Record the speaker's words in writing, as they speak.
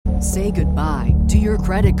Say goodbye to your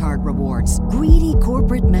credit card rewards. Greedy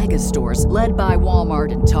corporate mega stores, led by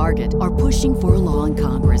Walmart and Target, are pushing for a law in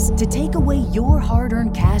Congress to take away your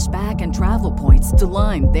hard-earned cash back and travel points to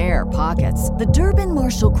line their pockets. The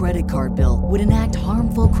Durbin-Marshall credit card bill would enact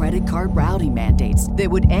harmful credit card routing mandates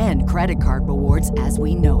that would end credit card rewards as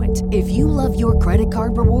we know it. If you love your credit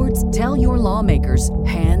card rewards, tell your lawmakers,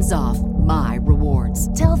 hands off my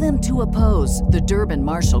rewards. Tell them to oppose the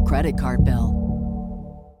Durbin-Marshall credit card bill.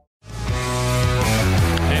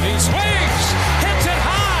 And he swings, hits it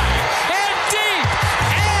high and deep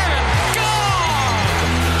and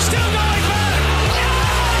gone. Still going back. No!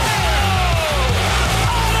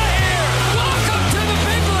 Out of here. Welcome to the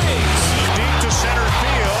big leagues. Deep to center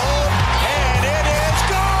field, and it is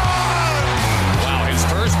gone. Wow, his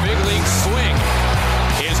first big league swing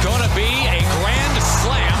is going to be a grand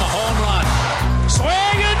slam home run.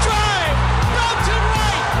 Swing and drive. Route to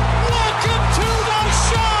right. Welcome to the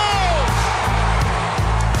show.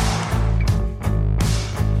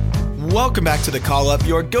 Welcome back to The Call Up,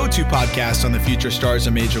 your go-to podcast on the future stars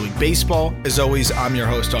of Major League Baseball. As always, I'm your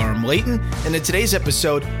host, Aram Layton, and in today's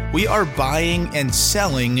episode, we are buying and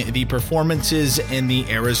selling the performances in the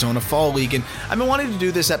Arizona Fall League. And I've been wanting to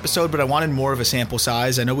do this episode, but I wanted more of a sample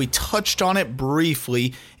size. I know we touched on it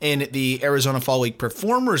briefly in the Arizona Fall League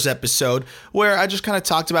Performers episode, where I just kind of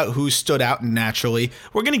talked about who stood out naturally.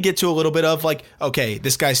 We're going to get to a little bit of like, okay,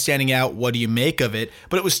 this guy's standing out, what do you make of it?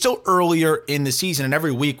 But it was still earlier in the season, and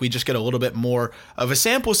every week we just get a little bit more of a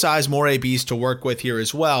sample size, more ABs to work with here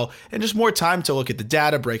as well, and just more time to look at the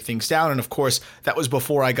data, break things down. And of course, that was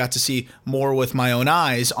before I got to see more with my own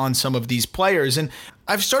eyes on some of these players. And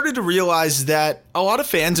I've started to realize that a lot of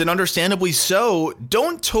fans, and understandably so,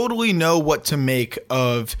 don't totally know what to make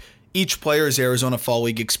of each player's Arizona Fall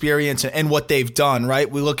League experience and what they've done, right?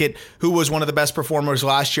 We look at who was one of the best performers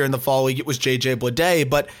last year in the Fall League. It was J.J. Bleday,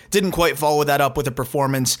 but didn't quite follow that up with a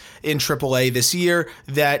performance in AAA this year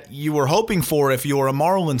that you were hoping for if you were a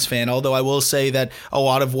Marlins fan, although I will say that a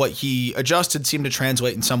lot of what he adjusted seemed to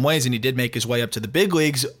translate in some ways, and he did make his way up to the big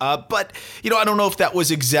leagues. But, I don't know if that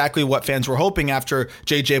was exactly what fans were hoping after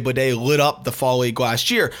J.J. Bleday lit up the Fall League last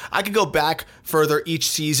year. I could go back further each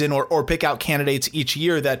season or pick out candidates each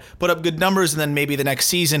year that put up good numbers, and then maybe the next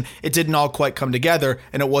season it didn't all quite come together,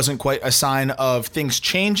 and it wasn't quite a sign of things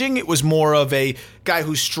changing. It was more of a guy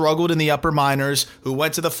who struggled in the upper minors, who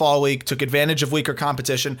went to the Fall League, took advantage of weaker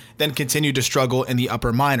competition, then continued to struggle in the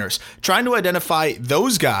upper minors. Trying to identify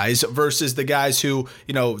those guys versus the guys who,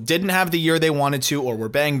 didn't have the year they wanted to, or were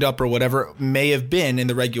banged up, or whatever it may have been in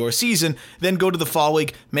the regular season, then go to the Fall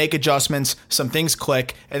League, make adjustments, some things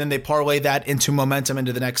click, and then they parlay that into momentum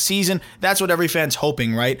into the next season. That's what every fan's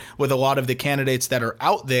hoping, right? With a lot of the candidates that are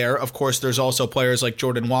out there, of course, there's also players like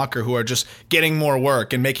Jordan Walker who are just getting more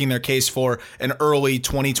work and making their case for an early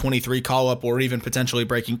 2023 call-up or even potentially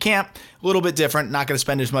breaking camp. A little bit different. Not going to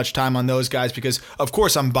spend as much time on those guys because, of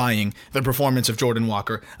course, I'm buying the performance of Jordan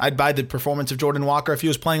Walker. I'd buy the performance of Jordan Walker if he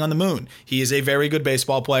was playing on the moon. He is a very good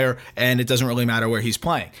baseball player, and it doesn't really matter where he's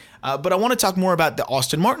playing. But I want to talk more about the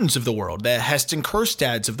Austin Martins of the world, the Heston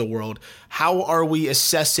Kjerstads of the world. How are we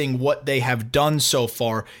assessing what they have done so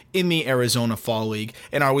far in the Arizona Fall League?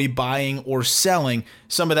 And are we buying or selling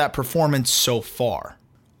some of that performance so far?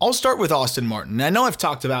 I'll start with Austin Martin. I know I've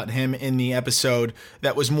talked about him in the episode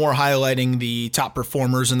that was more highlighting the top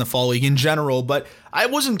performers in the Fall League in general, but I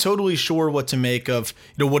wasn't totally sure what to make of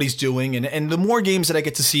what he's doing. And the more games that I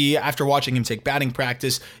get to see after watching him take batting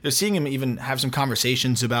practice, seeing him even have some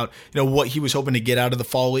conversations about what he was hoping to get out of the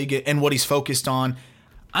Fall League and what he's focused on,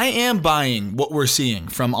 I am buying what we're seeing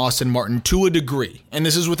from Austin Martin to a degree. And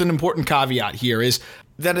this is with an important caveat here, is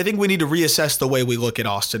that I think we need to reassess the way we look at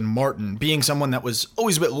Austin Martin. Being someone that was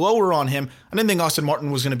always a bit lower on him, I didn't think Austin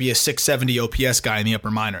Martin was going to be a 670 OPS guy in the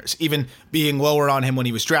upper minors. Even being lower on him when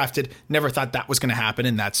he was drafted, never thought that was going to happen,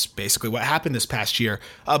 and that's basically what happened this past year.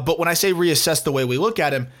 But when I say reassess the way we look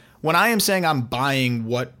at him, when I am saying I'm buying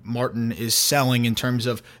what Martin is selling in terms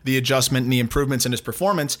of the adjustment and the improvements in his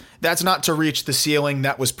performance, that's not to reach the ceiling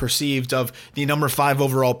that was perceived of the number 5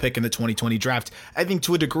 overall pick in the 2020 draft. I think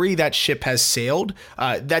to a degree that ship has sailed.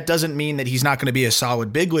 That doesn't mean that he's not going to be a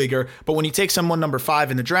solid big leaguer, but when you take someone number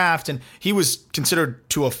 5 in the draft, and he was considered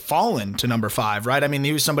to have fallen to number 5, right? I mean,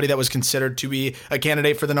 he was somebody that was considered to be a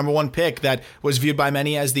candidate for the number 1 pick that was viewed by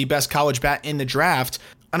many as the best college bat in the draft.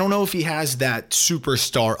 I don't know if he has that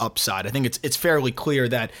superstar upside. I think it's fairly clear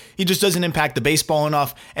that he just doesn't impact the baseball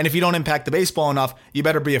enough. And if you don't impact the baseball enough, you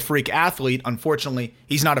better be a freak athlete. Unfortunately,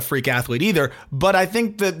 he's not a freak athlete either. But I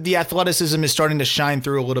think that the athleticism is starting to shine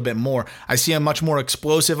through a little bit more. I see a much more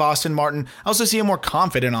explosive Austin Martin. I also see a more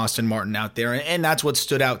confident Austin Martin out there. And that's what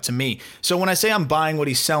stood out to me. So when I say I'm buying what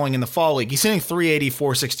he's selling in the fall league, he's hitting 380,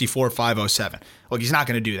 464, 507. Look, he's not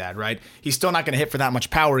going to do that, right? He's still not going to hit for that much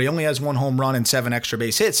power. He only has 1 home run and 7 extra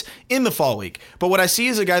base hits in the fall league. But what I see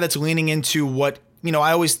is a guy that's leaning into what,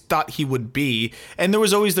 I always thought he would be. And there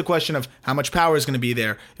was always the question of how much power is going to be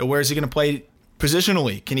there. Where is he going to play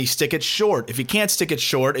positionally? Can he stick it short? If he can't stick it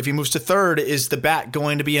short, if he moves to third, is the bat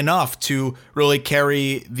going to be enough to really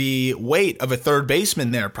carry the weight of a third baseman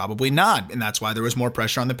there? Probably not. And that's why there was more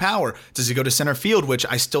pressure on the power. Does he go to center field, which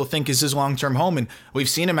I still think is his long-term home? And we've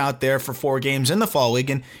seen him out there for 4 games in the fall league,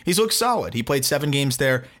 and he's looked solid. He played 7 games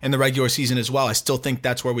there in the regular season as well. I still think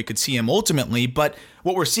that's where we could see him ultimately. But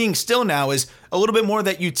what we're seeing still now is a little bit more of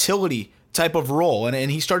that utility type of role. And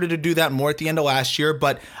he started to do that more at the end of last year,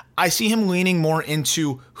 but I see him leaning more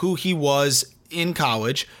into who he was in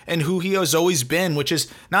college and who he has always been, which is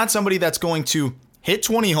not somebody that's going to hit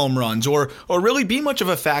 20 home runs or really be much of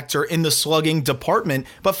a factor in the slugging department,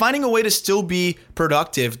 but finding a way to still be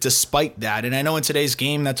productive despite that. And I know in today's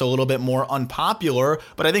game that's a little bit more unpopular,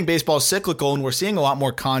 but I think baseball is cyclical and we're seeing a lot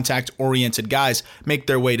more contact-oriented guys make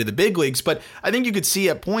their way to the big leagues. But I think you could see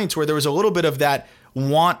at points where there was a little bit of that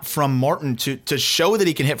want from Martin to show that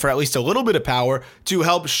he can hit for at least a little bit of power to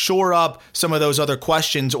help shore up some of those other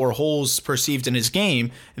questions or holes perceived in his game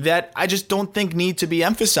that I just don't think need to be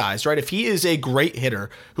emphasized, right? If he is a great hitter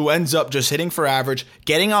who ends up just hitting for average,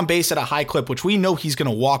 getting on base at a high clip, which we know he's going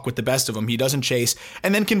to walk with the best of them, he doesn't chase,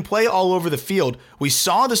 and then can play all over the field. We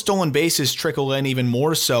saw the stolen bases trickle in even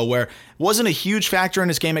more so, where it wasn't a huge factor in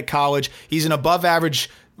his game at college. He's an above average,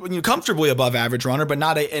 comfortably above average runner, but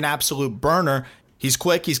not an absolute burner. He's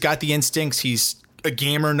quick. He's got the instincts. He's a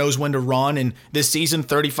gamer, knows when to run. And this season,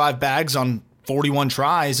 35 bags on 41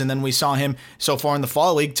 tries. And then we saw him so far in the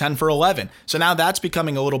fall league, 10 for 11. So now that's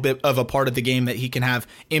becoming a little bit of a part of the game that he can have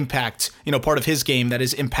impact, part of his game that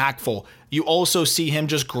is impactful. You also see him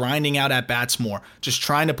just grinding out at bats more, just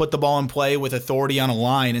trying to put the ball in play with authority on a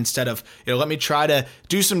line instead of, let me try to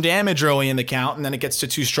do some damage early in the count and then it gets to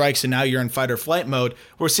 2 strikes and now you're in fight or flight mode.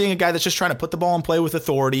 We're seeing a guy that's just trying to put the ball in play with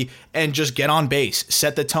authority and just get on base,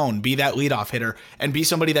 set the tone, be that leadoff hitter, and be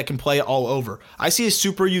somebody that can play all over. I see a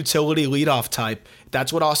super utility leadoff type.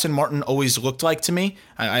 That's what Austin Martin always looked like to me.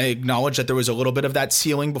 I acknowledge that there was a little bit of that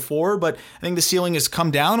ceiling before, but I think the ceiling has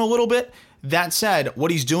come down a little bit. That said, what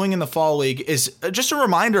he's doing in the fall league is just a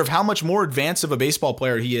reminder of how much more advanced of a baseball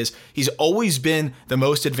player he is. He's always been the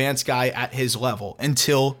most advanced guy at his level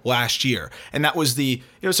until last year. And that was the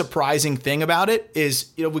surprising thing about it is,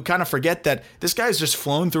 we kind of forget that this guy's just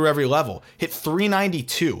flown through every level. Hit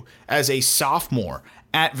 392 as a sophomore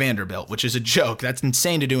at Vanderbilt, which is a joke. That's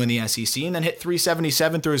insane to do in the SEC, and then hit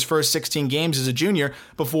 377 through his first 16 games as a junior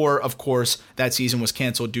before, of course, that season was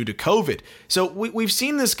canceled due to COVID. So we've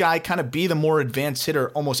seen this guy kind of be the more advanced hitter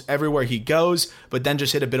almost everywhere he goes, but then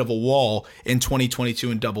just hit a bit of a wall in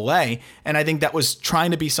 2022 in AA, and I think that was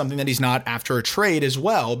trying to be something that he's not after a trade as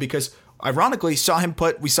well, because ironically, we saw him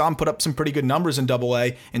put up some pretty good numbers in AA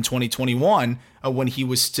in 2021 when he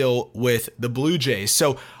was still with the Blue Jays.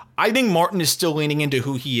 So I think Martin is still leaning into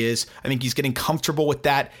who he is. I think he's getting comfortable with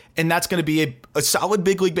that, and that's going to be a solid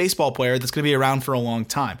big league baseball player that's going to be around for a long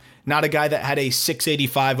time. Not a guy that had a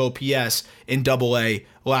 685 OPS in AA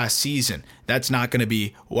last season. That's not going to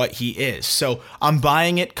be what he is. So I'm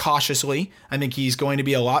buying it cautiously. I think he's going to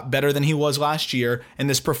be a lot better than he was last year, and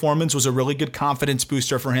this performance was a really good confidence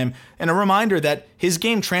booster for him, and a reminder that his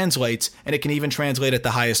game translates, and it can even translate at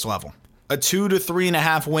the highest level. A 2 to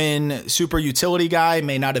 3.5 win super utility guy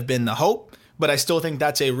may not have been the hope, but I still think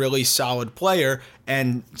that's a really solid player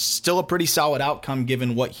and still a pretty solid outcome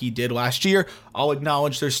given what he did last year. I'll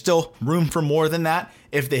acknowledge there's still room for more than that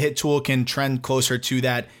if the hit tool can trend closer to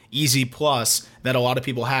that easy plus that a lot of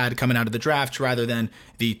people had coming out of the draft rather than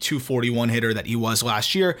the 241 hitter that he was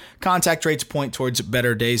last year. Contact rates point towards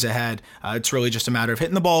better days ahead. It's really just a matter of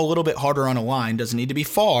hitting the ball a little bit harder on a line. Doesn't need to be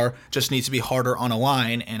far, just needs to be harder on a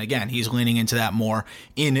line. And again, he's leaning into that more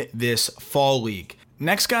in this fall league.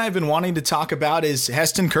 Next guy I've been wanting to talk about is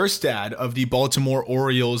Heston Kjerstad of the Baltimore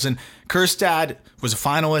Orioles. And Kjerstad was a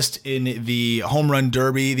finalist in the Home Run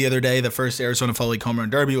Derby the other day, the first Arizona Fall League Home Run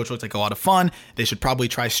Derby, which looked like a lot of fun. They should probably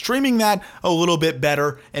try streaming that a little bit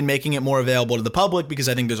better and making it more available to the public, because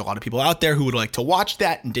I think there's a lot of people out there who would like to watch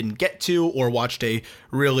that and didn't get to, or watched a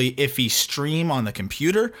really iffy stream on the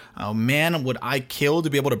computer. Oh man, would I kill to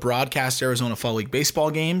be able to broadcast Arizona Fall League baseball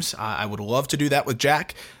games. I would love to do that with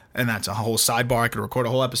Jack. And that's a whole sidebar. I could record a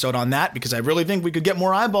whole episode on that because I really think we could get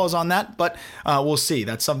more eyeballs on that, but we'll see.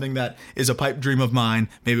 That's something that is a pipe dream of mine.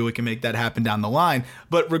 Maybe we can make that happen down the line.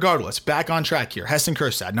 But regardless, back on track here. Heston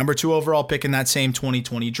Kjerstad, number 2 overall pick in that same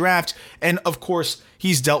 2020 draft. And of course,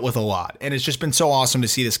 he's dealt with a lot. And it's just been so awesome to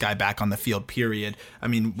see this guy back on the field, period. I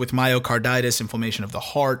mean, with myocarditis, inflammation of the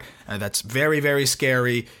heart, that's very, very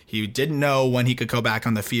scary. He didn't know when he could go back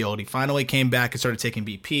on the field. He finally came back and started taking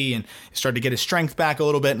BP and started to get his strength back a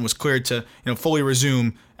little bit and was cleared to, fully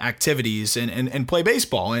resume activities and play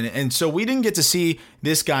baseball. And so we didn't get to see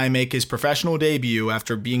this guy make his professional debut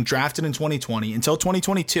after being drafted in 2020 until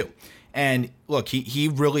 2022. And look, he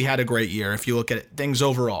really had a great year if you look at things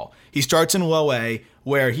overall. He starts in low A,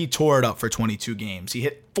 where he tore it up for 22 games. He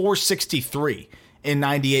hit .463 in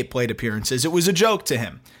 98 plate appearances. It was a joke to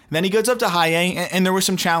him. And then he goes up to high A, and there were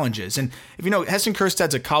some challenges. And if you know, Heston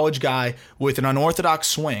Kjerstad's a college guy with an unorthodox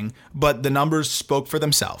swing, but the numbers spoke for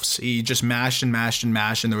themselves. He just mashed and mashed and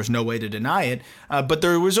mashed, and there was no way to deny it. But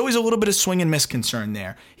there was always a little bit of swing and miss concern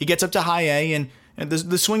there. He gets up to high A, and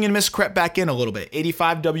the swing and miss crept back in a little bit,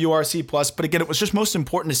 85 WRC plus. But again, it was just most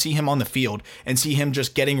important to see him on the field and see him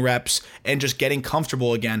just getting reps and just getting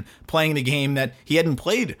comfortable again, playing the game that he hadn't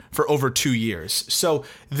played for over 2 years. So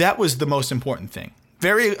that was the most important thing.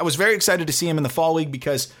 I was very excited to see him in the fall league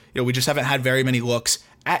because we just haven't had very many looks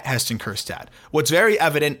at Heston Kjerstad. What's very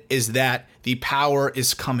evident is that the power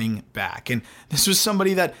is coming back. And this was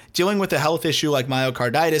somebody that, dealing with a health issue like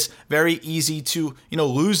myocarditis, very easy to,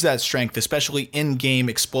 lose that strength, especially in-game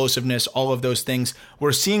explosiveness, all of those things.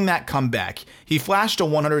 We're seeing that come back. He flashed a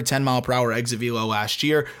 110 mile per hour exit velo last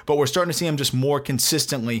year, but we're starting to see him just more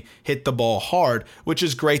consistently hit the ball hard, which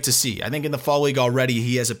is great to see. I think in the fall league already,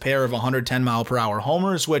 he has a pair of 110 mile per hour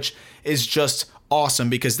homers, which is just awesome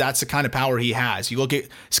because that's the kind of power he has. You look at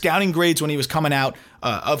scouting grades when he was coming out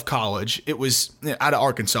of college, it was out of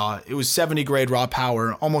Arkansas. It was 70 grade raw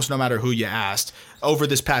power, almost no matter who you asked. Over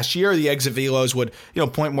this past year, the exit velos would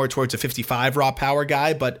point more towards a 55 raw power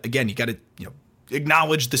guy. But again, you got to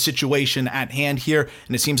acknowledge the situation at hand here,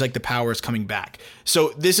 and it seems like the power is coming back. So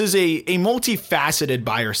this is a multifaceted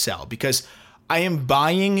buy or sell because I am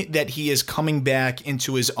buying that he is coming back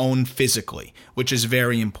into his own physically, which is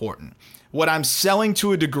very important. What I'm selling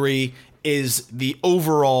to a degree is the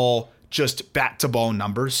overall just bat to ball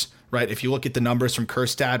numbers, right? If you look at the numbers from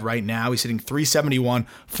Kjerstad right now, he's hitting 371,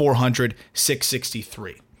 400,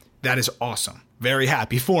 663. That is awesome. Very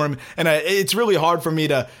happy for him. And it's really hard for me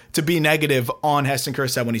to be negative on Heston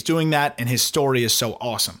Kjerstad when he's doing that, and his story is so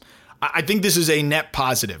awesome. I think this is a net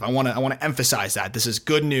positive. I want to emphasize that. This is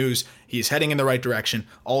good news. He's heading in the right direction.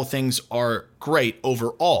 All things are great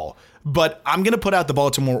overall. But I'm going to put out the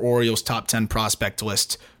Baltimore Orioles top 10 prospect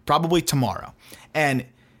list probably tomorrow. And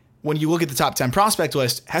when you look at the top 10 prospect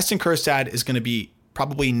list, Heston Kjerstad is going to be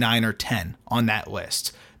probably 9 or 10 on that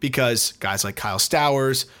list because guys like Kyle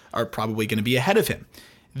Stowers are probably going to be ahead of him.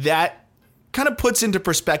 That kind of puts into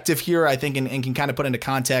perspective here, I think, and can kind of put into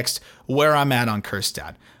context where I'm at on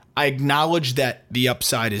Kjerstad. I acknowledge that the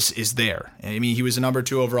upside is there. I mean, he was a number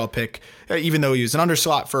 2 overall pick, even though he was an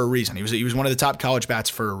underslot for a reason. He was one of the top college bats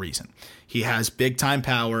for a reason. He has big time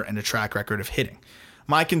power and a track record of hitting.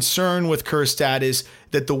 My concern with Kjerstad is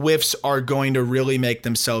that the whiffs are going to really make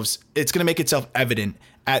themselves, it's going to make itself evident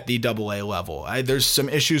at the AA level. There's some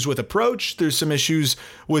issues with approach. There's some issues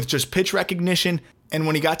with just pitch recognition. And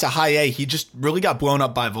when he got to high A, he just really got blown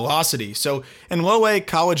up by velocity. So in low A,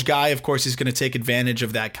 college guy, of course, he's going to take advantage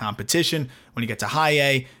of that competition. When you get to high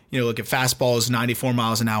A, look at fastballs, 94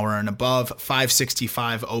 miles an hour and above,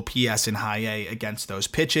 565 OPS in high A against those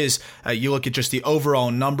pitches. You look at just the overall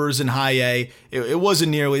numbers in high A, it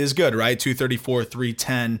wasn't nearly as good, right? 234,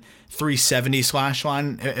 310, 370 slash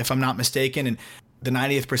line, if I'm not mistaken. And the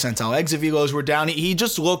 90th percentile exit velos were down. He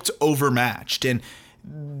just looked overmatched. And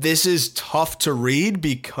this is tough to read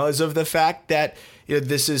because of the fact that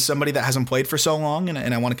this is somebody that hasn't played for so long,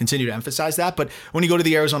 and I want to continue to emphasize that. But when you go to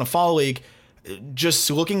the Arizona Fall League, just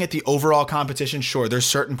looking at the overall competition, sure, there's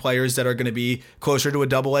certain players that are going to be closer to a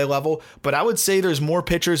AA level, but I would say there's more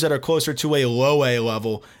pitchers that are closer to a low A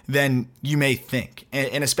level than you may think.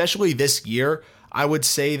 And especially this year, I would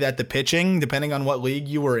say that the pitching, depending on what league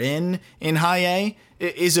you were in high A,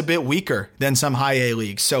 is a bit weaker than some high A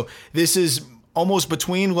leagues. So this is almost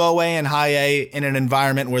between low A and high A in an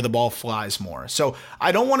environment where the ball flies more. So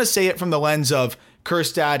I don't want to say it from the lens of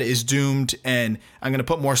Kjerstad is doomed and I'm going to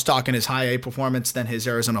put more stock in his high A performance than his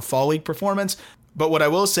Arizona Fall League performance. But what I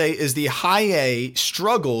will say is the high A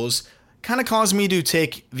struggles kind of caused me to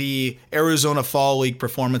take the Arizona Fall League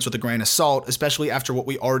performance with a grain of salt, especially after what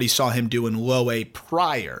we already saw him do in low A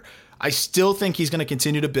prior. I still think he's going to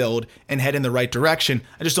continue to build and head in the right direction.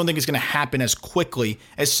 I just don't think it's going to happen as quickly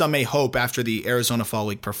as some may hope after the Arizona Fall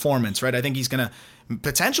League performance, right? I think he's going to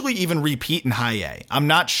potentially even repeat in high A. I'm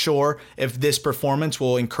not sure if this performance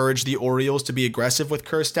will encourage the Orioles to be aggressive with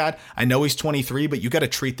Kjerstad. I know he's 23, but you got to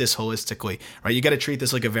treat this holistically, right? You got to treat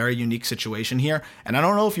this like a very unique situation here. And I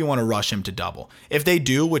don't know if you want to rush him to double. If they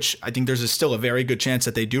do, which I think there's still a very good chance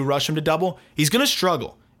that they do rush him to double, he's going to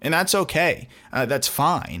struggle. And that's okay. That's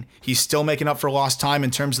fine. He's still making up for lost time in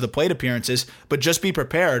terms of the plate appearances, but just be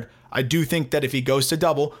prepared. I do think that if he goes to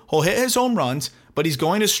double, he'll hit his home runs, but he's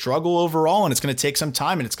going to struggle overall, and it's going to take some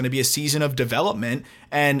time, and it's going to be a season of development.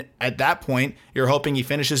 And at that point, you're hoping he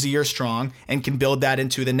finishes the year strong and can build that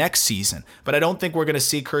into the next season. But I don't think we're going to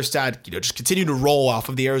see Kjerstad, just continue to roll off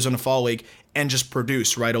of the Arizona Fall League and just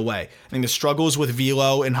produce right away. I think the struggles with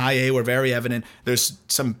velo in high A were very evident. There's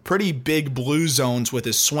some pretty big blue zones with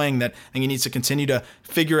his swing that I think he needs to continue to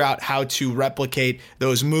figure out how to replicate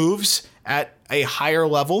those moves at a higher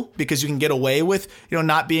level, because you can get away with,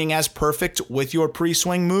 not being as perfect with your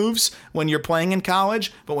pre-swing moves when you're playing in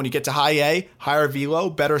college. But when you get to high A, higher velo,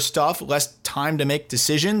 better stuff, less time to make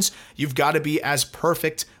decisions, you've got to be as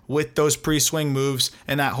perfect with those pre-swing moves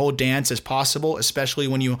and that whole dance as possible, especially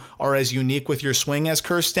when you are as unique with your swing as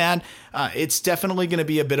Kjerstad. It's definitely going to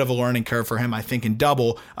be a bit of a learning curve for him, I think, in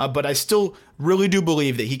double, but I still really do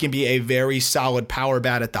believe that he can be a very solid power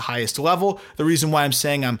bat at the highest level. The reason why I'm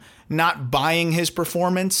saying I'm not buying his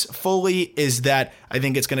performance fully is that I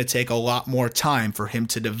think it's going to take a lot more time for him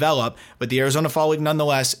to develop, but the Arizona Fall League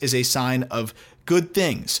nonetheless is a sign of good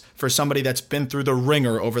things for somebody that's been through the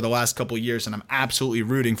ringer over the last couple of years, and I'm absolutely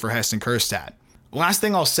rooting for Heston Kjerstad. Last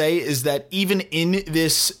thing I'll say is that even in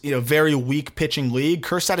this very weak pitching league,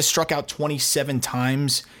 Kjerstad has struck out 27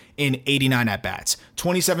 times in 89 at-bats.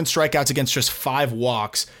 27 strikeouts against just 5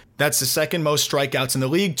 walks. That's the second most strikeouts in the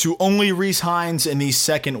league to only Rhys Hines, and the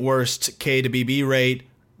second worst K to BB rate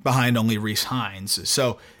behind only Rhys Hines.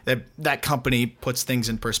 So that company puts things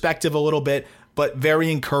in perspective a little bit, but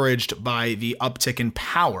very encouraged by the uptick in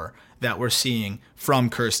power that we're seeing from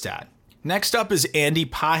Kjerstad. Next up is Andy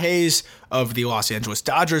Pages of the Los Angeles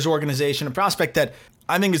Dodgers organization, a prospect that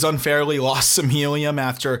I think has unfairly lost some helium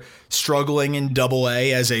after struggling in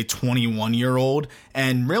Double-A as a 21-year-old.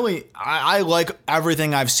 And really, I like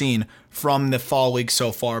everything I've seen from the Fall League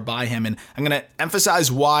so far by him. And I'm going to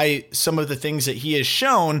emphasize why some of the things that he has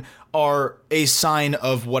shown are a sign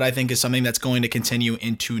of what I think is something that's going to continue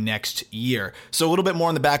into next year. So a little bit more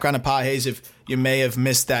on the background of Pages, if you may have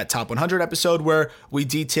missed that Top 100 episode where we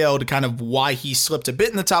detailed kind of why he slipped a bit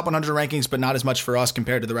in the Top 100 rankings, but not as much for us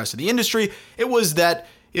compared to the rest of the industry. It was that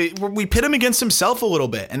we pit him against himself a little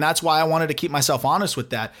bit, and that's why I wanted to keep myself honest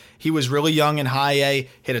with that. He was really young in high A,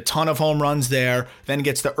 hit a ton of home runs there, then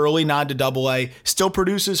gets the early nod to Double-A, still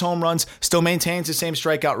produces home runs, still maintains the same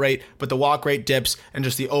strikeout rate, but the walk rate dips, and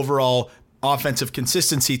just the overall offensive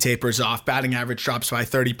consistency tapers off. Batting average drops by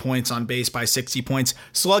 30 points, on base by 60 points.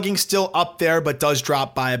 Slugging still up there, but does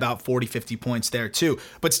drop by about 40, 50 points there too.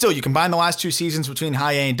 But still, you combine the last 2 seasons between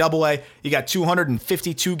high A and Double-A, you got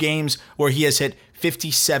 252 games where he has hit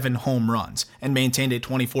 57 home runs and maintained a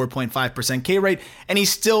 24.5% K rate, and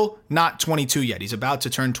he's still not 22 yet. He's about to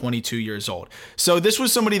turn 22 years old. So this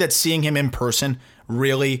was somebody that seeing him in person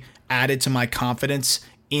really added to my confidence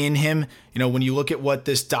in him. When you look at what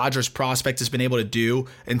this Dodgers prospect has been able to do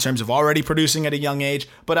in terms of already producing at a young age,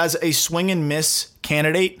 but as a swing and miss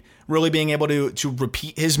candidate, really being able to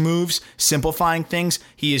repeat his moves, simplifying things.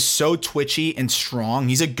 He is so twitchy and strong.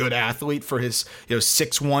 He's a good athlete for his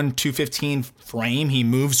 6'1", 215 frame. He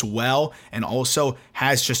moves well and also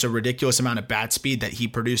has just a ridiculous amount of bat speed that he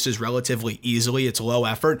produces relatively easily. It's low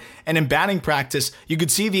effort. And in batting practice, you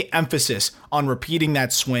could see the emphasis on repeating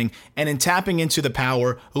that swing and in tapping into the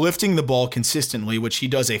power, lifting the ball consistently, which he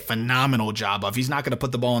does a phenomenal job of. He's not going to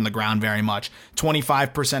put the ball on the ground very much.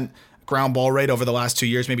 25% ground ball rate over the last 2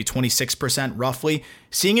 years, maybe 26% roughly.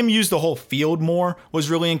 Seeing him use the whole field more was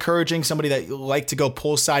really encouraging. Somebody that liked to go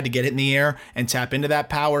pull side to get it in the air and tap into that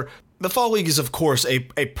power. The Fall League is, of course, a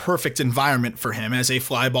perfect environment for him as a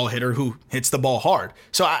fly ball hitter who hits the ball hard.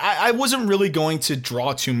 So I wasn't really going to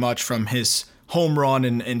draw too much from his home run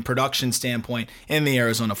and production standpoint in the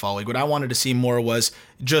Arizona Fall League. What I wanted to see more was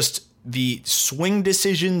just the swing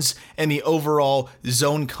decisions and the overall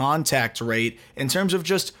zone contact rate in terms of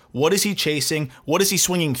just what is he chasing, what is he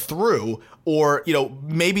swinging through, or,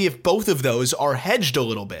 maybe if both of those are hedged a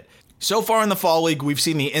little bit. So far in the Fall League, we've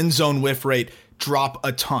seen the end zone whiff rate drop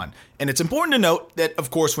a ton. And it's important to note that, of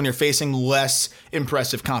course, when you're facing less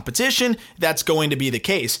impressive competition, that's going to be the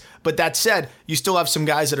case. But that said, you still have some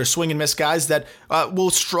guys that are swing and miss guys that will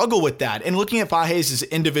struggle with that. And looking at Pages'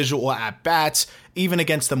 individual at-bats, even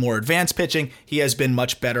against the more advanced pitching, he has been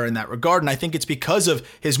much better in that regard. And I think it's because of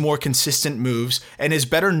his more consistent moves and his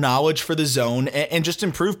better knowledge for the zone and just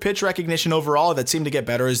improved pitch recognition overall that seemed to get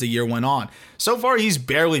better as the year went on. So far, he's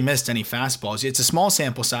barely missed any fastballs. It's a small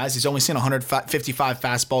sample size. He's only seen 155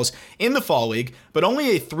 fastballs in the Fall League, but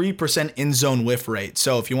only a 3% in-zone whiff rate.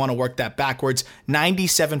 So if you want to work that backwards,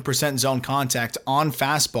 97% zone contact on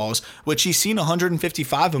fastballs, which he's seen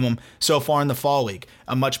 155 of them so far in the Fall League.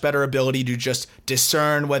 A much better ability to just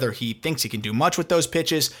discern whether he thinks he can do much with those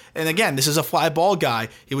pitches. And again, this is a fly ball guy.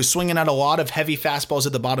 He was swinging at a lot of heavy fastballs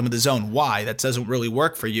at the bottom of the zone. Why? That doesn't really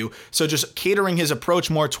work for you. So just catering his approach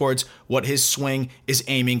more towards what his swing is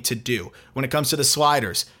aiming to do. When it comes to the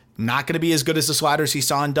sliders, not going to be as good as the sliders he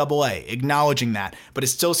saw in AA, acknowledging that, but it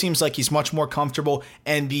still seems like he's much more comfortable,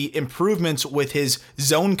 and the improvements with his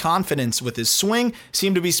zone confidence with his swing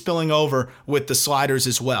seem to be spilling over with the sliders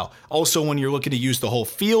as well. Also, when you're looking to use the whole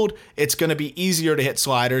field, it's going to be easier to hit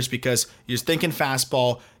sliders because you're thinking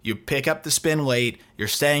fastball, you pick up the spin late, you're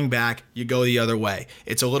staying back, you go the other way.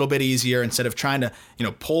 It's a little bit easier. Instead of trying to,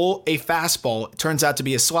 pull a fastball, it turns out to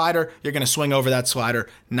be a slider, you're going to swing over that slider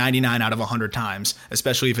 99 out of 100 times,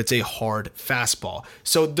 especially if it's a hard fastball.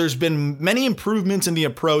 So there's been many improvements in the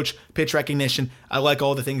approach, pitch recognition. I like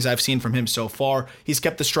all the things I've seen from him so far. He's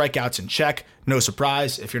kept the strikeouts in check. No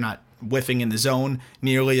surprise if you're not whiffing in the zone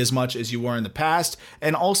nearly as much as you were in the past.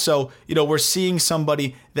 And also, we're seeing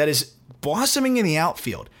somebody that is blossoming in the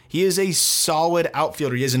outfield. He is a solid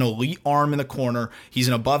outfielder. He has an elite arm in the corner. He's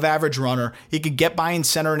an above average runner. He could get by in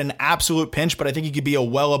center in an absolute pinch, but I think he could be a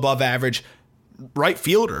well above average right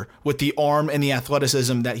fielder with the arm and the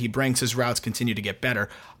athleticism that he brings. His routes continue to get better.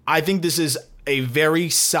 I think this is a very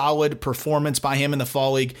solid performance by him in the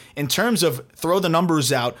Fall League. In terms of throw the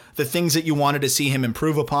numbers out, the things that you wanted to see him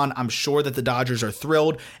improve upon, I'm sure that the Dodgers are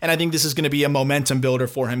thrilled, and I think this is going to be a momentum builder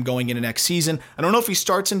for him going into next season. I don't know if he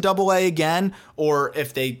starts in AA again or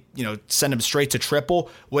if they, send him straight to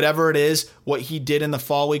triple. Whatever it is, what he did in the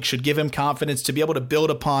Fall League should give him confidence to be able to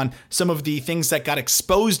build upon some of the things that got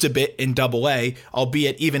exposed a bit in AA,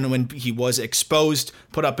 albeit even when he was exposed,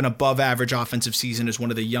 put up an above average offensive season as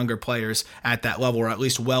one of the younger players at that level, or at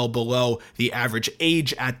least well below the average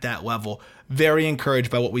age at that level. Very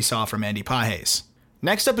encouraged by what we saw from Andy Pages.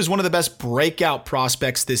 Next up is one of the best breakout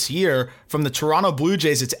prospects this year from the Toronto Blue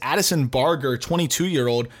Jays. It's Addison Barger,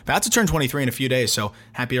 22-year-old, about to turn 23 in a few days, so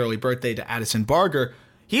happy early birthday to Addison Barger.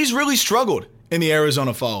 He's really struggled in the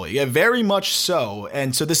Arizona Fall League, very much so.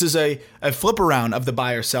 And so this is a flip around of the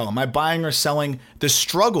buy or sell. Am I buying or selling the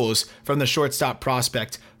struggles from the shortstop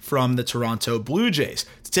prospect from the Toronto Blue Jays?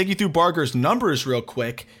 To take you through Barger's numbers real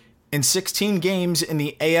quick, in 16 games in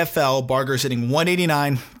the AFL, Barger's hitting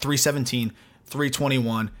 189, 317,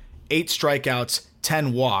 321, 8 strikeouts,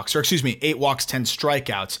 10 walks, 8 walks, 10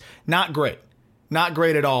 strikeouts. Not great. Not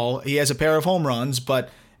great at all. He has a pair of home runs, but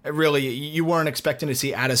really, you weren't expecting to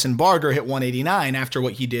see Addison Barger hit 189 after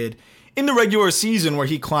what he did in the regular season, where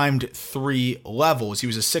he climbed 3 levels. He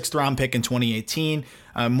was a 6th round pick in 2018,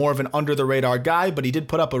 more of an under the radar guy, but he did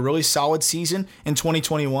put up a really solid season in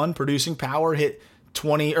 2021, producing power, hit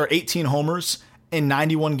 18 homers in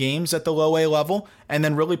 91 games at the low A level, and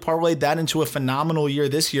then really parlayed that into a phenomenal year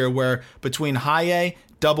this year, where between high A,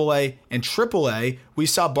 Double A, and Triple A, we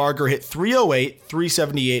saw Barger hit 308,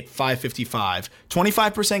 378, 555,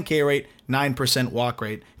 25% K rate, 9% walk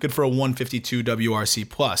rate, good for a 152 WRC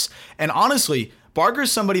plus. And honestly,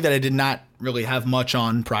 Barger's somebody that I did not really have much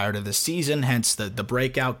on prior to this season, hence the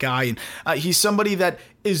breakout guy. And he's somebody that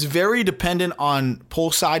is very dependent on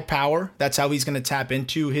pull side power. That's how he's going to tap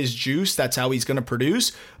into his juice. That's how he's going to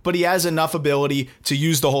produce. But he has enough ability to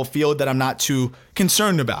use the whole field that I'm not too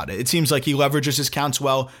concerned about it. It seems like he leverages his counts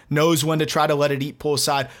well, knows when to try to let it eat pull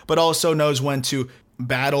side, but also knows when to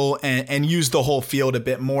battle and use the whole field a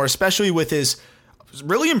bit more, especially with his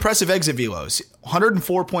really impressive exit velos.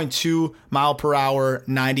 104.2 mile per hour,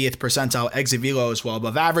 90th percentile exit velo as well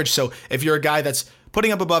above average. So if you're a guy that's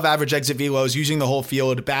putting up above average exit velos, using the whole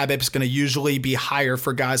field, BABIP's going to usually be higher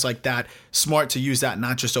for guys like that. Smart to use that,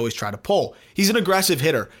 not just always try to pull. He's an aggressive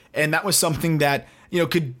hitter, and that was something that,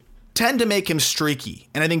 could tend to make him streaky.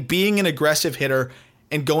 And I think being an aggressive hitter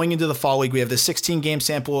and going into the fall league, we have this 16-game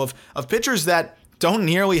sample of pitchers that don't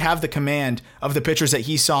nearly have the command of the pitchers that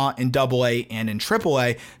he saw in AA and in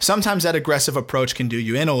AAA. Sometimes that aggressive approach can do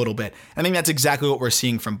you in a little bit. I think that's exactly what we're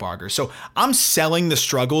seeing from Barger. So I'm selling the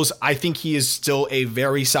struggles. I think he is still a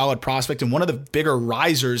very solid prospect and one of the bigger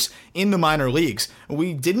risers in the minor leagues.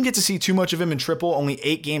 We didn't get to see too much of him in Triple, only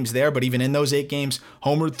 8 games there, but even in those 8 games,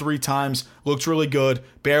 homered 3 times, looked really good,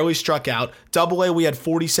 barely struck out. AA, we had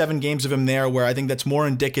 47 games of him there, where I think that's more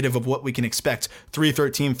indicative of what we can expect.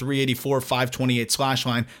 313, 384, 528 slash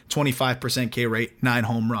line, 25% K rate, 9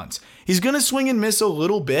 home runs. He's going to swing and miss a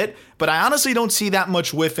little bit, but I honestly don't see that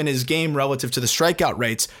much whiff in his game relative to the strikeout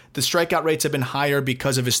rates. The strikeout rates have been higher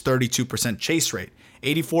because of his 32% chase rate.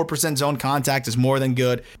 84% zone contact is more than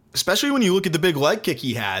good, especially when you look at the big leg kick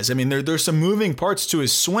he has. I mean, there's some moving parts to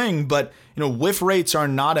his swing, but whiff rates are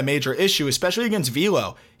not a major issue, especially against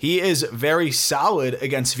velo. He is very solid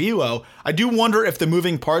against velo. I do wonder if the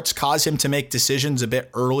moving parts cause him to make decisions a bit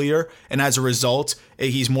earlier, and as a result,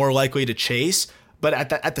 he's more likely to chase. But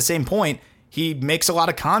at the same point, he makes a lot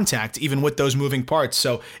of contact even with those moving parts.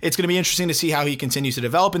 So it's going to be interesting to see how he continues to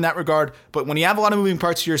develop in that regard. But when you have a lot of moving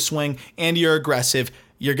parts to your swing and you're aggressive,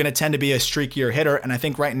 you're going to tend to be a streakier hitter. And I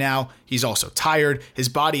think right now he's also tired. His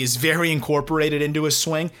body is very incorporated into his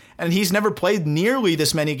swing, and he's never played nearly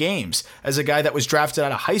this many games as a guy that was drafted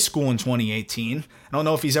out of high school in 2018. I don't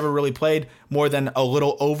know if he's ever really played more than a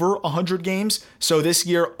little over 100 games. So this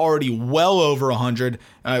year, already well over 100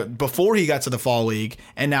 before he got to the fall league,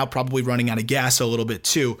 and now probably running out of gas a little bit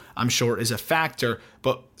too, I'm sure is a factor.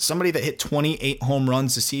 But somebody that hit 28 home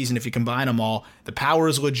runs this season, if you combine them all, the power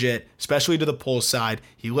is legit, especially to the pull side.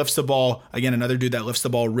 He lifts the ball. Again, another dude that lifts the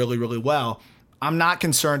ball really, really well. I'm not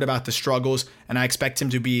concerned about the struggles, and I expect him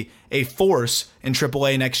to be a force in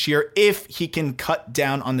AAA next year if he can cut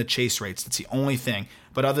down on the chase rates. That's the only thing.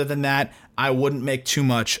 But other than that, I wouldn't make too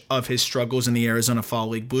much of his struggles in the Arizona Fall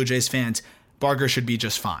League. Blue Jays fans, Barger should be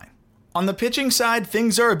just fine. On the pitching side,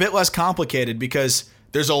 things are a bit less complicated because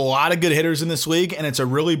there's a lot of good hitters in this league, and it's a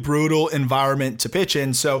really brutal environment to pitch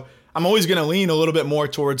in. So I'm always going to lean a little bit more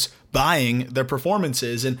towards buying their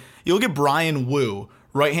performances. And you look at Bryan Woo,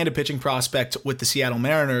 right-handed pitching prospect with the Seattle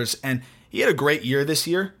Mariners, and he had a great year this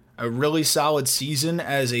year, a really solid season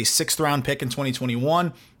as a 6th-round pick in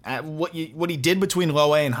 2021. What he did between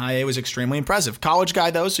low A and high A was extremely impressive. College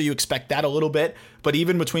guy, though, so you expect that a little bit. But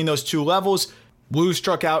even between those two levels, Woo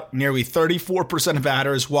struck out nearly 34% of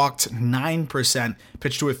batters, walked 9%,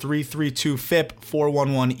 pitched to a 3.32 FIP,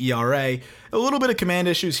 4.11 ERA. A little bit of command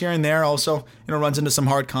issues here and there. Also, runs into some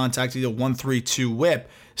hard contact, either 1.32 WHIP.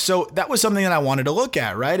 So that was something that I wanted to look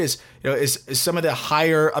at, right? Is some of the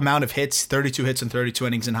higher amount of hits, 32 hits and 32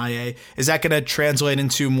 innings in high A, is that going to translate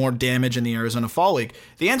into more damage in the Arizona Fall League?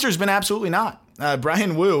 The answer has been absolutely not.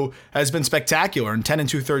 Bryan Woo has been spectacular. In 10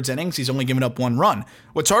 2/3 innings, he's only given up 1 run.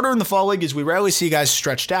 What's harder in the Fall League is we rarely see guys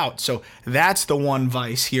stretched out. So that's the one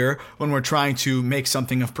vice here when we're trying to make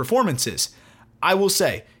something of performances. I will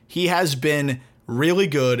say, he has been really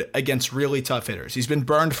good against really tough hitters. He's been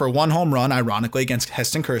burned for 1 home run, ironically, against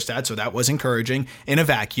Heston Kjerstad, so that was encouraging in a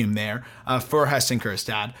vacuum there for Heston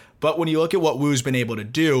Kjerstad. But when you look at what Woo's been able to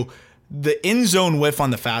do, the in-zone whiff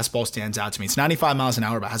on the fastball stands out to me. It's 95 miles an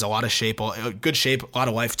hour, but has a lot of shape, good shape, a lot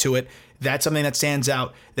of life to it. That's something that stands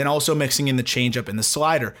out. Then also mixing in the changeup and the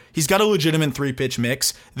slider. He's got a legitimate 3-pitch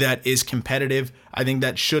mix that is competitive. I think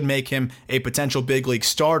that should make him a potential big league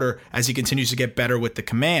starter as he continues to get better with the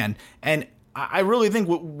command. And I really think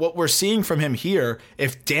what we're seeing from him here,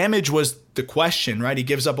 if damage was the question, right? He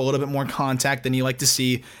gives up a little bit more contact than you like to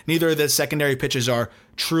see. Neither of the secondary pitches are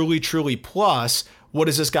truly, truly plus. What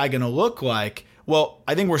is this guy going to look like? Well,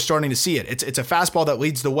 I think we're starting to see it. It's a fastball that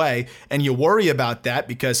leads the way, and you worry about that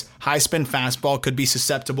because high spin fastball could be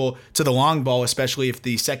susceptible to the long ball, especially if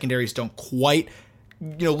the secondaries don't quite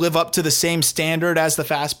live up to the same standard as the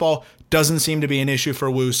fastball. Doesn't seem to be an issue for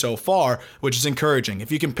Woo so far, which is encouraging.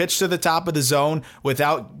 If you can pitch to the top of the zone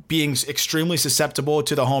without being extremely susceptible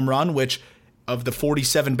to the home run, which of the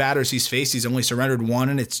 47 batters he's faced, he's only surrendered 1,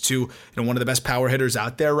 and it's to one of the best power hitters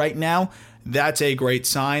out there right now. That's a great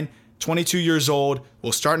sign. 22 years old,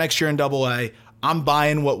 will start next year in AA. I'm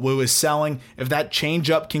buying what Woo is selling. If that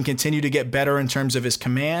changeup can continue to get better in terms of his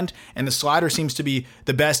command, and the slider seems to be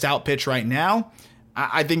the best out pitch right now,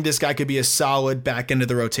 I think this guy could be a solid back end of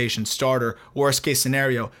the rotation starter. Worst case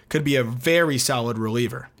scenario, could be a very solid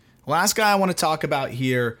reliever. Last guy I want to talk about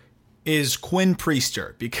here is Quinn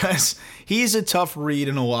Priester, because he's a tough read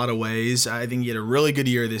in a lot of ways. I think he had a really good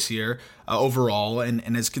year this year overall and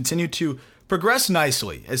has continued to progress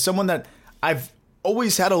nicely as someone that I've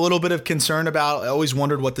always had a little bit of concern about. I always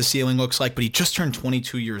wondered what the ceiling looks like, but he just turned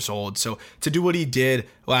 22 years old. So to do what he did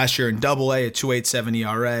last year in AA, a 2.87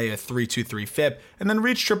 ERA, a 3.23 FIP, and then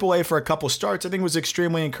reach AAA for a couple starts, I think was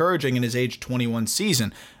extremely encouraging in his age 21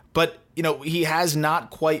 season. But, he has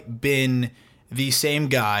not quite been the same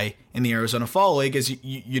guy in the Arizona Fall League as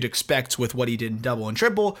you'd expect with what he did in double and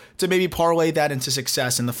triple to maybe parlay that into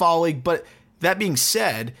success in the Fall League. But that being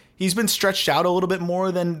said, he's been stretched out a little bit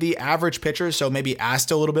more than the average pitcher, so maybe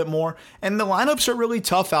asked a little bit more. And the lineups are really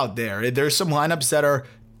tough out there. There's some lineups that are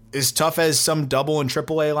as tough as some double and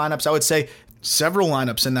triple A lineups. I would say several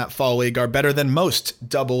lineups in that Fall League are better than most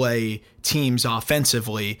double A teams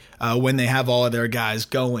offensively when they have all of their guys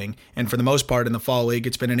going. And for the most part in the Fall League,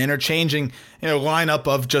 it's been an interchanging lineup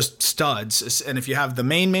of just studs. And if you have the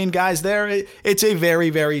main guys there, it's a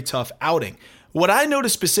very, very tough outing. What I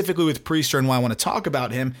noticed specifically with Priester and why I want to talk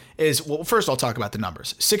about him is, well, first I'll talk about the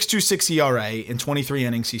numbers. 6.26 ERA in 23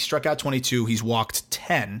 innings. He struck out 22. He's walked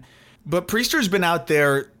 10. But Priester's been out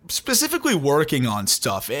there specifically working on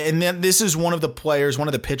stuff. And then this is one of the players, one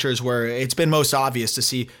of the pitchers where it's been most obvious to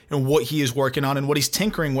see what he is working on and what he's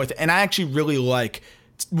tinkering with. And I actually really like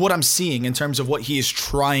what I'm seeing in terms of what he is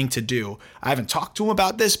trying to do. I haven't talked to him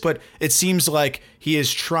about this, but it seems like he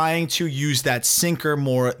is trying to use that sinker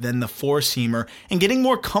more than the four-seamer and getting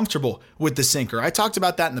more comfortable with the sinker. I talked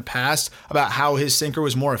about that in the past, about how his sinker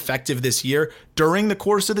was more effective this year during the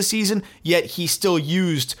course of the season, yet he still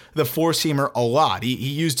used the four-seamer a lot. He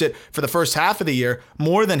used it for the first half of the year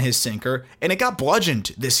more than his sinker, and it got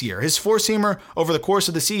bludgeoned this year. His four-seamer over the course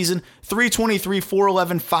of the season, 323,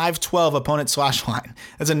 411, 512 opponent slash line.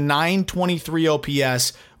 That's a 923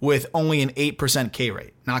 OPS with only an 8% K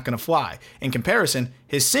rate. Not going to fly. In comparison,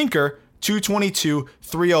 his sinker, 222,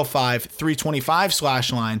 305, 325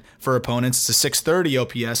 slash line for opponents. It's a 630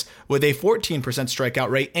 OPS with a 14% strikeout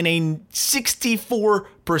rate and a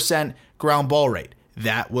 64% ground ball rate.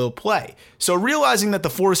 That will play. So realizing that the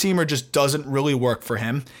four-seamer just doesn't really work for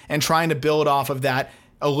him and trying to build off of that,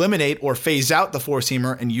 eliminate or phase out the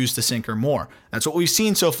four-seamer and use the sinker more. That's what we've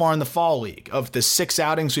seen so far in the Fall League. Of the 6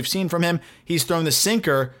 outings we've seen from him, he's thrown the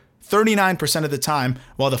sinker 39% of the time,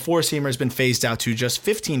 while the four-seamer has been phased out to just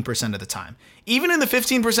 15% of the time. Even in the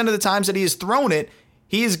 15% of the times that he has thrown it,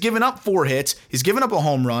 he has given up 4 hits, he's given up a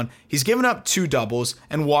home run, he's given up 2 doubles,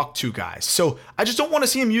 and walked 2 guys. So I just don't want to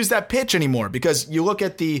see him use that pitch anymore, because you look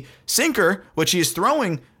at the sinker, which he is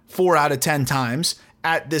throwing 4 out of 10 times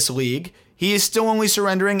at this league, he is still only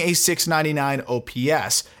surrendering a 699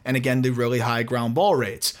 OPS, and again, the really high ground ball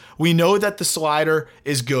rates. We know that the slider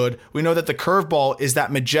is good. We know that the curveball is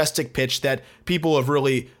that majestic pitch that people have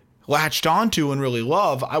really latched onto and really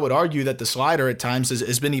love. I would argue that the slider at times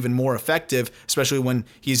has been even more effective, especially when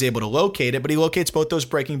he's able to locate it, but he locates both those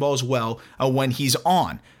breaking balls well when he's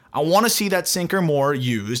on. I want to see that sinker more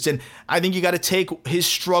used, and I think you got to take his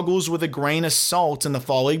struggles with a grain of salt in the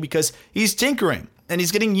Fall League because he's tinkering. And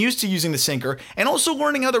he's getting used to using the sinker and also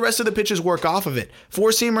learning how the rest of the pitches work off of it.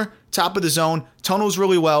 Four-seamer, top of the zone, tunnels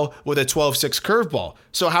really well with a 12-6 curveball.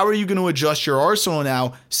 So how are you going to adjust your arsenal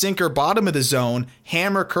now? Sinker, bottom of the zone,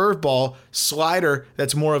 hammer, curveball, slider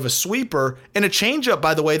that's more of a sweeper, and a changeup,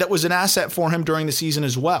 by the way, that was an asset for him during the season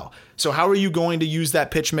as well. So how are you going to use that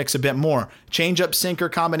pitch mix a bit more? Changeup, sinker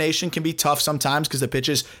combination can be tough sometimes because the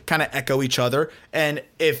pitches kind of echo each other. And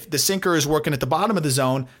if the sinker is working at the bottom of the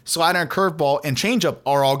zone, slider and curveball and changeup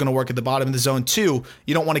are all going to work at the bottom of the zone too.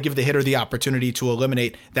 You don't want to give the hitter the opportunity to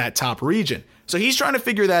eliminate that top region. So he's trying to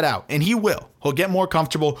figure that out, and he will. He'll get more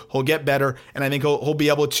comfortable, he'll get better, and I think he'll be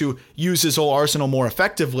able to use his whole arsenal more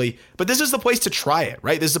effectively. But this is the place to try it,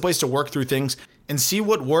 right? This is the place to work through things and see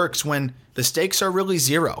what works when the stakes are really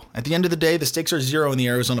zero. At the end of the day, the stakes are zero in the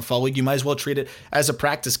Arizona Fall League. You might as well treat it as a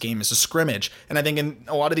practice game, as a scrimmage. And I think in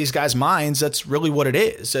a lot of these guys' minds, that's really what it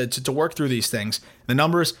is, to work through these things. The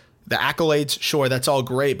numbers, the accolades, sure, that's all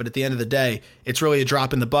great, but at the end of the day, it's really a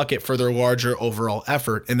drop in the bucket for their larger overall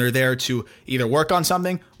effort, and they're there to either work on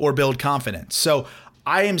something or build confidence. So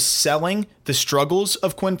I am selling the struggles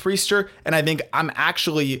of Quinn Priester, and I think I'm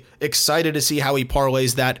actually excited to see how he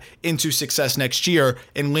parlays that into success next year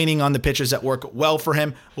and leaning on the pitches that work well for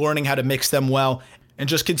him, learning how to mix them well, and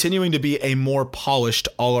just continuing to be a more polished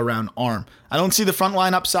all-around arm. I don't see the front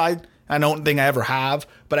line upside. I don't think I ever have,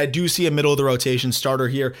 but I do see a middle-of-the-rotation starter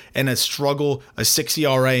here, and a 6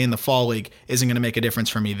 ERA in the Fall League isn't going to make a difference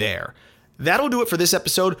for me there. That'll do it for this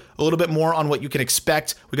episode. A little bit more on what you can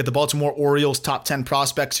expect. We got the Baltimore Orioles top 10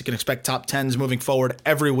 prospects. You can expect top 10s moving forward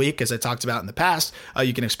every week, as I talked about in the past.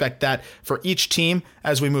 You can expect that for each team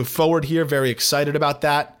as we move forward here. Very excited about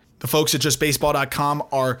that. The folks at justbaseball.com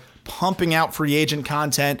are pumping out free agent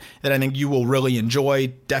content that I think you will really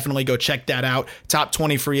enjoy. Definitely go check that out. Top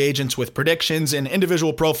 20 free agents with predictions and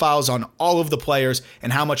individual profiles on all of the players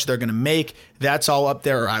and how much they're going to make. That's all up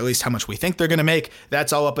there, or at least how much we think they're going to make.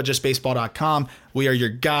 That's all up at justbaseball.com. We are your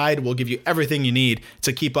guide. We'll give you everything you need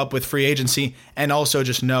to keep up with free agency, and also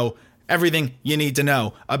just know everything you need to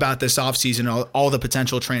know about this offseason, all the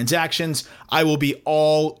potential transactions. I will be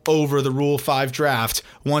all over the Rule 5 draft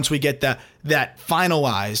once we get that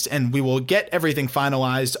finalized, and we will get everything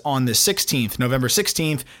finalized on the 16th. November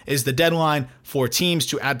 16th is the deadline for teams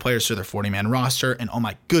to add players to their 40-man roster, and oh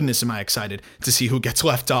my goodness, am I excited to see who gets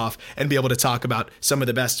left off and be able to talk about some of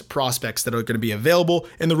the best prospects that are going to be available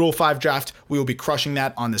in the Rule 5 draft. We will be crushing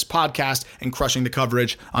that on this podcast and crushing the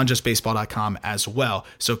coverage on justbaseball.com as well,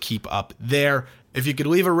 so keep up there. If you could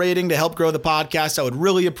leave a rating to help grow the podcast, I would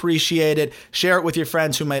really appreciate it. Share it with your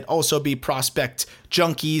friends who might also be prospect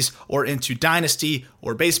junkies or into dynasty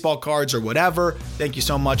or baseball cards or whatever. Thank you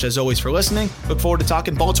so much, as always, for listening. Look forward to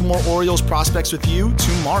talking Baltimore Orioles prospects with you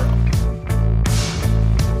tomorrow.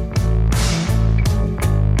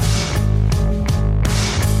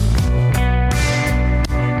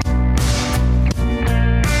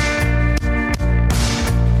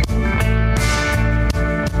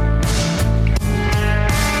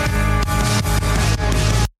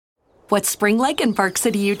 What's spring like in Park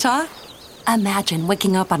City, Utah? Imagine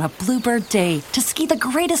waking up on a bluebird day to ski the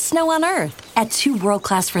greatest snow on Earth at 2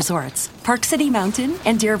 world-class resorts, Park City Mountain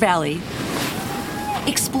and Deer Valley.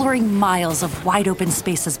 Exploring miles of wide-open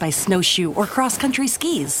spaces by snowshoe or cross-country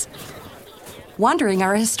skis. Wandering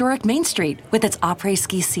our historic Main Street with its après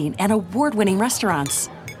ski scene and award-winning restaurants.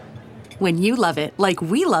 When you love it like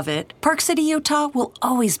we love it, Park City, Utah will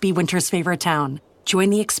always be winter's favorite town. Join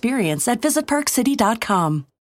the experience at visitparkcity.com.